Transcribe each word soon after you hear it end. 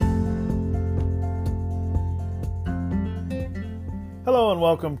Hello and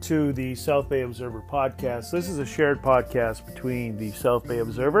welcome to the South Bay Observer podcast. This is a shared podcast between the South Bay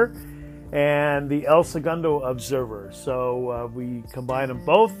Observer and the El Segundo Observer. So we combine them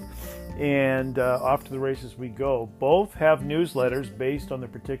both and off to the races we go. Both have newsletters based on the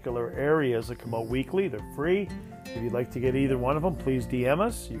particular areas that come out weekly. They're free. If you'd like to get either one of them, please DM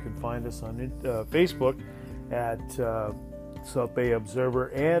us. You can find us on Facebook at South Bay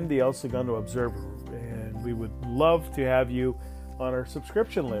Observer and the El Segundo Observer. And we would love to have you on our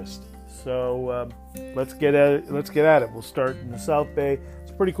subscription list. So let's get at it. We'll start in the South Bay.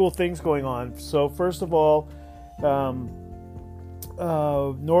 Some pretty cool things going on. So first of all,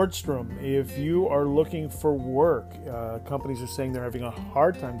 Nordstrom. If you are looking for work, companies are saying they're having a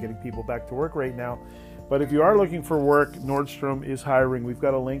hard time getting people back to work right now. But if you are looking for work, Nordstrom is hiring. We've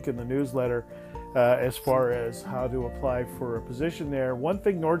got a link in the newsletter as far as how to apply for a position there. One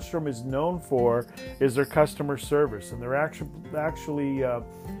thing Nordstrom is known for is their customer service, and they're actually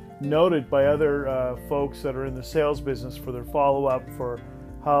noted by other folks that are in the sales business for their follow-up, for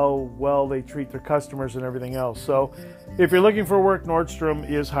how well they treat their customers and everything else. So if you're looking for work, Nordstrom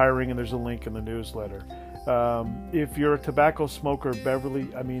is hiring, and there's a link in the newsletter. If you're a tobacco smoker,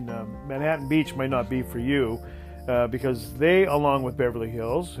 Manhattan Beach might not be for you, because they, along with Beverly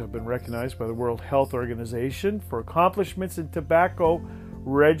Hills, have been recognized by the World Health Organization for accomplishments in tobacco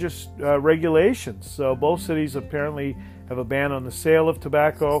regulations. So both cities apparently have a ban on the sale of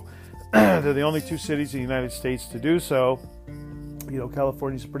tobacco. They're the only two cities in the United States to do so. You know,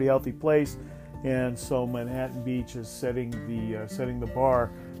 California's a pretty healthy place, and so Manhattan Beach is setting the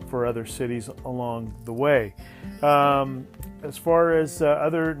bar for other cities along the way. As far as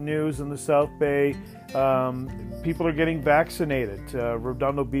other news in the South Bay, people are getting vaccinated.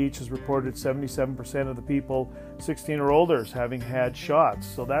 Redondo Beach has reported 77% of the people 16 or older having had shots.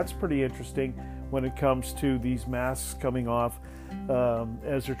 So that's pretty interesting when it comes to these masks coming off,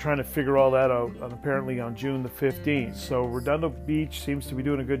 as they're trying to figure all that out apparently on June the 15th. So Redondo Beach seems to be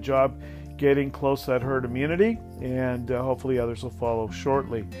doing a good job getting close to that herd immunity, and hopefully others will follow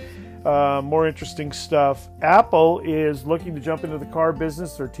shortly. More interesting stuff. Apple is looking to jump into the car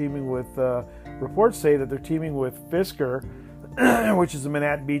business. They're teaming with, reports say that they're teaming with Fisker, which is a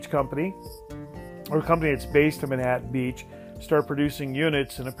Manhattan Beach company, or a company that's based in Manhattan Beach, start producing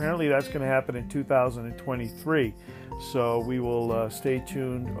units, and apparently that's going to happen in 2023. So we will stay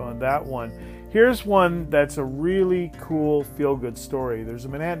tuned on that one. Here's one that's a really cool feel-good story. There's a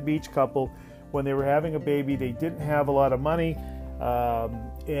Manhattan Beach couple. When they were having a baby, they didn't have a lot of money,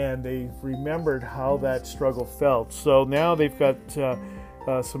 and they remembered how that struggle felt. So now they've got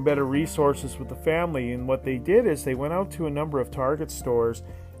some better resources with the family, and what they did is they went out to a number of Target stores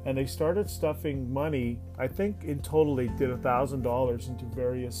and they started stuffing money. I think in total they did $1,000 into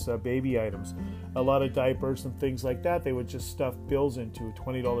various baby items, a lot of diapers and things like that. They would just stuff bills into a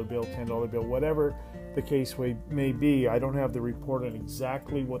 $20 bill, $10 bill, whatever the case may be. I don't have the report on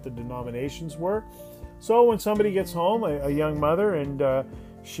exactly what the denominations were. So when somebody gets home, a young mother, and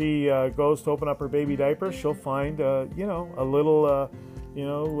she goes to open up her baby diaper, she'll find a little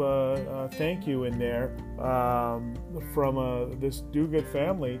thank you in there from this do-good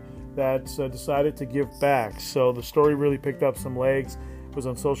family that's decided to give back. So the story really picked up some legs. It was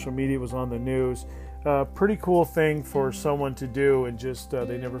on social media, it was on the news. Pretty cool thing for someone to do, and just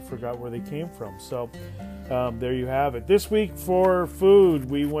they never forgot where they came from. So there you have it. This week for food,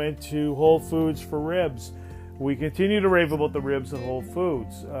 we went to Whole Foods for ribs. We continue to rave about the ribs at Whole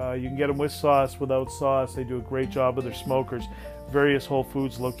Foods. You can get them with sauce, without sauce. They do a great job with their smokers. Various Whole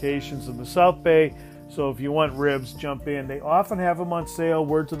Foods locations in the South Bay. So if you want ribs, jump in. They often have them on sale,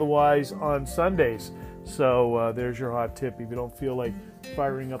 word to the wise, on Sundays. So there's your hot tip. If you don't feel like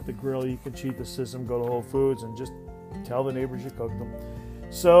firing up the grill, you can cheat the system, go to Whole Foods, and just tell the neighbors you cooked them.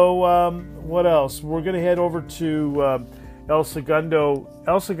 So what else? We're going to head over to El Segundo.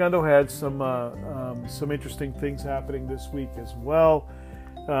 El Segundo had some interesting things happening this week as well.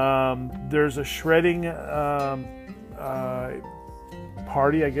 There's a shredding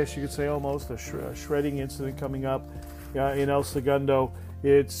party, I guess you could say, almost a shredding incident coming up in El Segundo.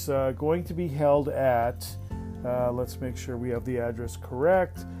 It's going to be held at, let's make sure we have the address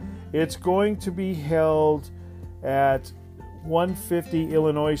correct. It's going to be held at 150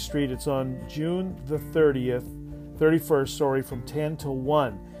 Illinois Street. It's on June the 31st, from 10 to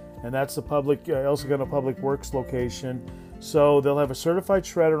 1. And that's the public El Segundo Public Works location. So they'll have a certified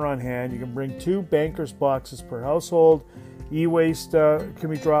shredder on hand. You can bring 2 Banker's boxes per household. E-waste can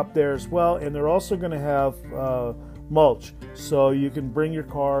be dropped there as well. And they're also going to have mulch. So you can bring your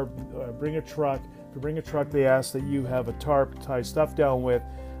car, bring a truck. To bring a truck, they ask that you have a tarp to tie stuff down with.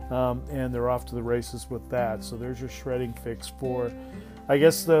 and they're off to the races with that. So there's your shredding fix for, I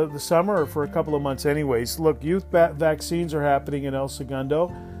guess, the summer, or for a couple of months anyways. Look, youth vaccines are happening in El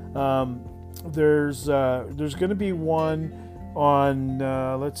Segundo. There's going to be one on,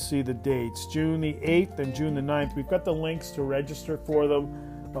 let's see the dates, June the 8th and June the 9th. We've got the links to register for them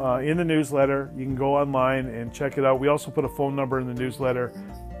in the newsletter. You can go online and check it out. We also put a phone number in the newsletter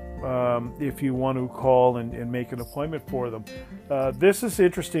if you want to call and make an appointment for them. This is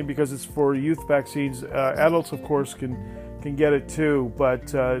interesting because it's for youth vaccines. Adults, of course, can get it too,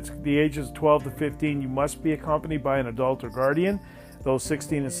 but it's the ages 12 to 15. You must be accompanied by an adult or guardian. Those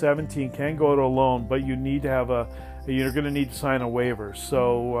 16 and 17 can go it alone, but you need to have you're going to need to sign a waiver.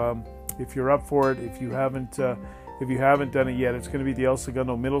 So if you're up for it, if you haven't done it yet, it's going to be the El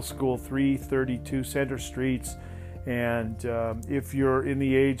Segundo Middle School, 332 Center Streets. And if you're in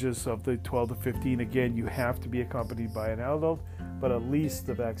the ages of the 12 to 15, again, you have to be accompanied by an adult, but at least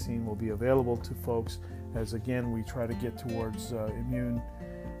the vaccine will be available to folks, as again, we try to get towards immune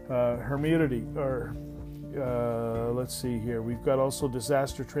immunity. Or let's see here, we've got also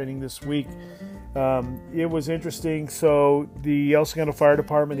disaster training this week. It was interesting. So the El Segundo Fire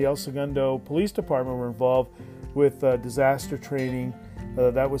Department, the El Segundo Police Department were involved with disaster training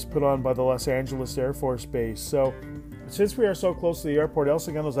that was put on by the Los Angeles Air Force Base. So since we are so close to the airport, El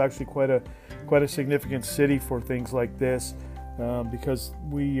Segundo is actually quite a significant city for things like this, because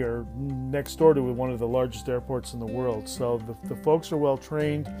we are next door to one of the largest airports in the world. So the folks are well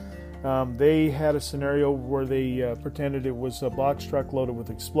trained. They had a scenario where they pretended it was a box truck loaded with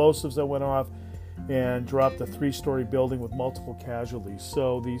explosives that went off and dropped a 3-story building with multiple casualties.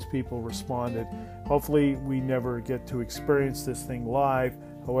 So these people responded. Hopefully we never get to experience this thing live.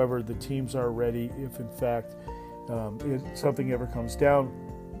 However, the teams are ready if in fact something ever comes down.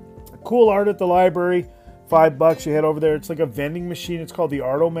 Cool art at the library, $5. You head over there. It's like a vending machine. It's called the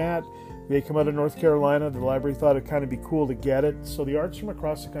Artomat. They come out of North Carolina. The library thought it'd kind of be cool to get it. So the art's from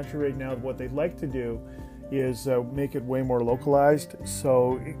across the country right now. What they'd like to do is make it way more localized.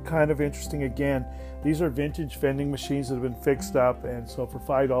 So kind of interesting. Again, these are vintage vending machines that have been fixed up, and so for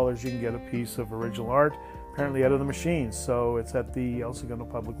 $5 you can get a piece of original art, apparently out of the machines. So it's at the El Segundo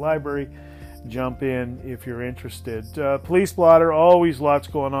Public Library. Jump in if you're interested. Police blotter, always lots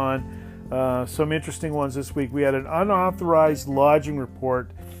going on. Some interesting ones this week. We had an unauthorized lodging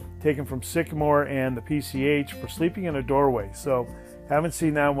report taken from Sycamore and the PCH for sleeping in a doorway. So haven't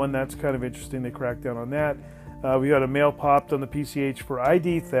seen that one. That's kind of interesting. They cracked down on that. We had a mail popped on the PCH for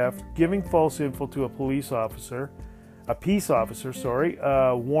ID theft, giving false info to a peace officer,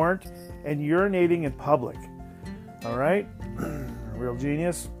 warrant, and urinating in public. All right, real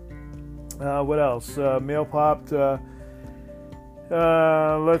genius. What else? Mail popped.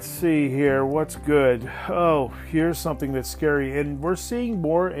 Let's see here. What's good? Oh, here's something that's scary, and we're seeing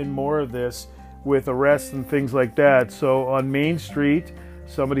more and more of this with arrests and things like that. So on Main Street,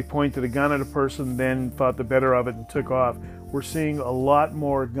 somebody pointed a gun at a person, then thought the better of it and took off. We're seeing a lot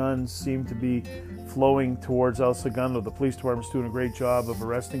more guns seem to be flowing towards El Segundo. The police department's doing a great job of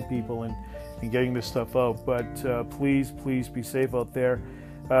arresting people and getting this stuff out. But please be safe out there.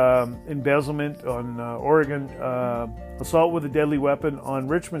 Embezzlement on Oregon. Assault with a deadly weapon on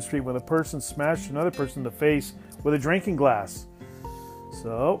Richmond Street when a person smashed another person in the face with a drinking glass.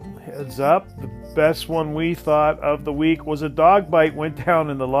 So, heads up. The best one we thought of the week was a dog bite went down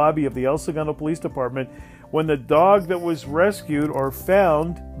in the lobby of the El Segundo Police Department when the dog that was rescued or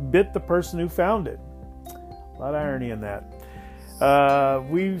found bit the person who found it. A lot of irony in that.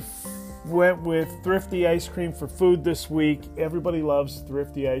 We went with Thrifty ice cream for food this week. Everybody loves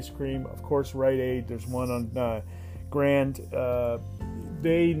Thrifty ice cream. Of course, Rite Aid. There's one on Grand.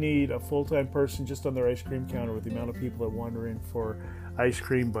 They need a full-time person just on their ice cream counter with the amount of people that wander in for ice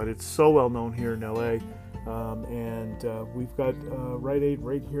cream, but it's so well known here in LA. And we've got Rite Aid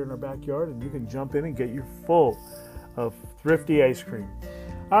right here in our backyard, and you can jump in and get your full of Thrifty ice cream.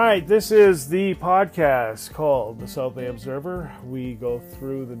 All right, this is the podcast called The South Bay Observer. We go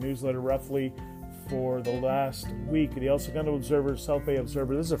through the newsletter roughly for the last week. The El Segundo Observer, South Bay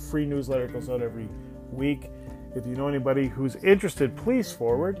Observer. This is a free newsletter. It goes out every week. If you know anybody who's interested, please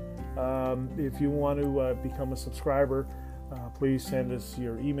forward. If you want to become a subscriber, please send us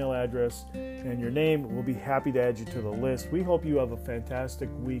your email address and your name. We'll be happy to add you to the list. We hope you have a fantastic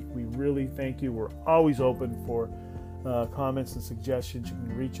week. We really thank you. We're always open for comments and suggestions. You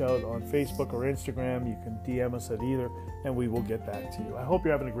can reach out on Facebook or Instagram. You can DM us at either, and we will get back to you. I hope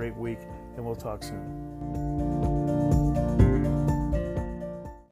you're having a great week, and we'll talk soon.